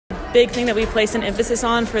big thing that we placed an emphasis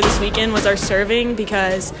on for this weekend was our serving,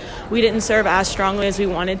 because we didn't serve as strongly as we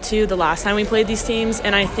wanted to the last time we played these teams,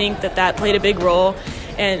 and I think that played a big role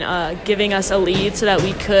in giving us a lead so that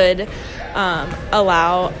we could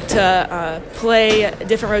allow to play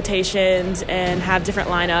different rotations and have different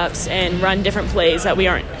lineups and run different plays that we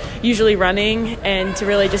aren't usually running, and to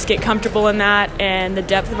really just get comfortable in that. And the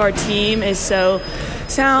depth of our team is so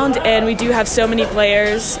sound, and we do have so many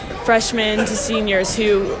players, freshmen to seniors,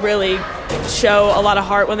 who really show a lot of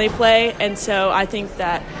heart when they play. And so I think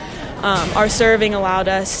that our serving allowed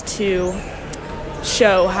us to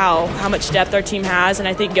show how much depth our team has, and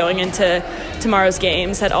I think going into tomorrow's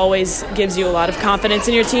games, that always gives you a lot of confidence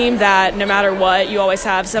in your team, that no matter what, you always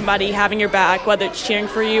have somebody having your back, whether it's cheering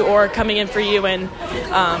for you or coming in for you and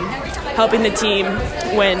helping the team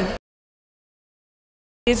win.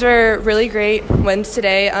 These were really great wins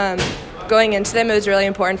today. Going into them, it was really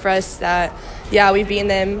important for us that, we've beaten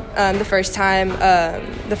them the first time,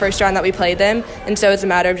 the first round that we played them, and so it's a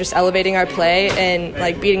matter of just elevating our play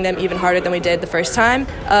and beating them even harder than we did the first time.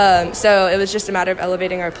 So it was just a matter of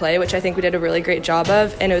elevating our play, which I think we did a really great job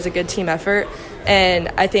of, and it was a good team effort. And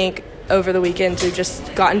I think over the weekends we've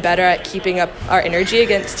just gotten better at keeping up our energy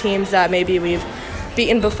against teams that maybe we've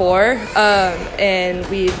beaten before, and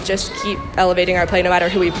we just keep elevating our play no matter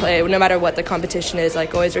who we play, no matter what the competition is,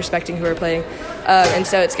 always respecting who we're playing. And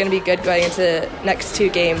so it's going to be good going into the next two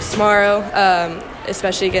games tomorrow,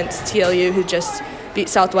 especially against TLU, who just beat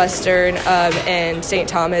Southwestern, and St.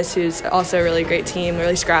 Thomas, who's also a really great team,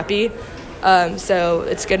 really scrappy. So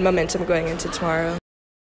it's good momentum going into tomorrow.